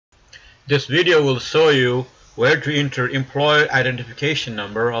This video will show you where to enter Employer Identification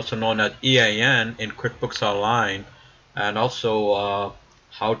Number, also known as EIN, in QuickBooks Online, and also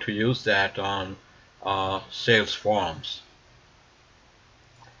how to use that on sales forms.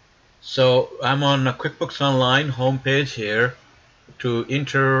 So I'm on QuickBooks Online homepage here. To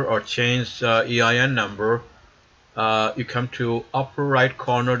enter or change EIN number, you come to upper right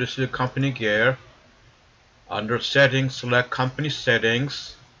corner. This is company gear. Under settings, select company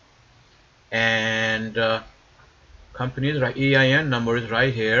settings, and company's EIN number is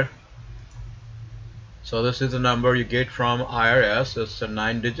right here. So this is the number you get from IRS. It's a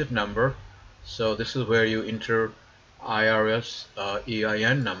 9-digit number. So this is where you enter IRS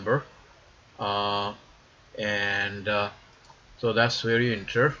EIN number, and so that's where you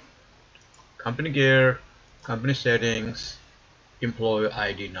enter company gear, company settings, employee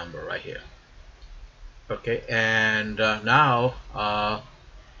ID number right here. Okay, and now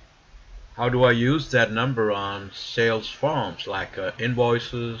how do I use that number on sales forms like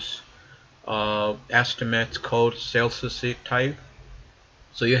invoices, estimates, codes, sales receipt type?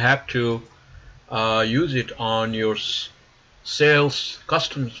 So you have to use it on your sales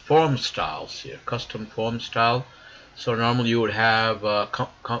custom form styles here. Custom form style. So normally you would have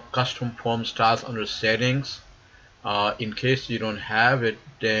custom form styles under settings. In case you don't have it,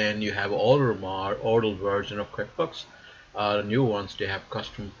 then you have older version of QuickBooks. The new ones, they have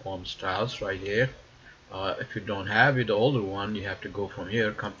custom form styles right here. If you don't have it, the older one, you have to go from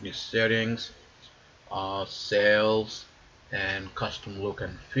here, company settings, sales, and custom look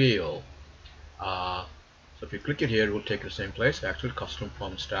and feel. So if you click it here, it will take you to the same place, actually custom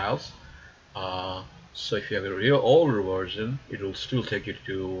form styles. So if you have a real older version, it will still take you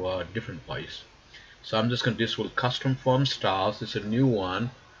to a different place. So I'm just going to disable custom form styles. This is a new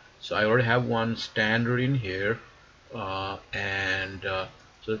one. So I already have one standard in here, and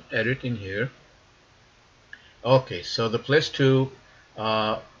so edit in here. Okay, so the place to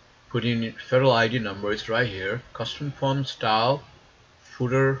put in federal ID number is right here. Custom form style,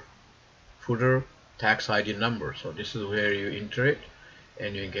 footer, tax ID number. So this is where you enter it,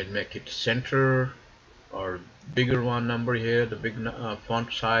 and you can make it center or bigger one number here, the big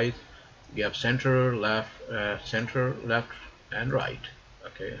font size. You have center, left, and right.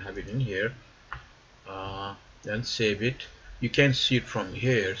 Okay, have it in here. Then save it. You can see it from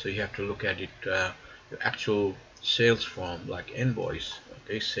here, so you have to look at it, your actual sales form, like invoice.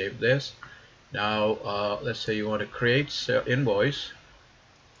 Okay, save this. Now let's say you want to create invoice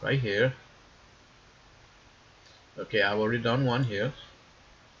right here. Okay, I've already done one here.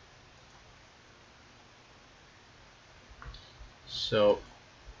 So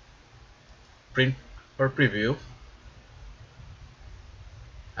print or preview.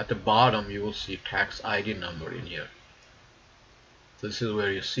 At the bottom you will see tax ID number in here. So this is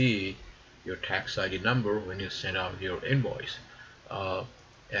where you see your tax ID number when you send out your invoice,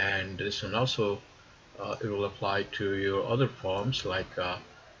 and this one also it will apply to your other forms like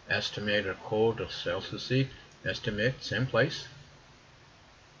estimate or code or sales receipt. Estimate, same place.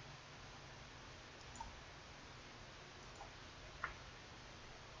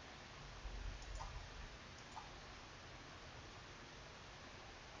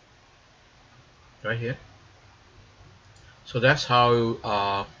 Right here. So that's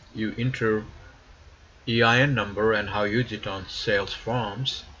how you enter EIN number and how you use it on sales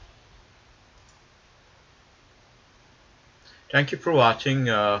forms. Thank you for watching.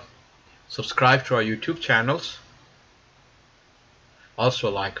 Subscribe to our YouTube channels.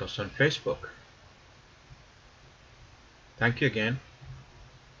 Also like us on Facebook. Thank you again.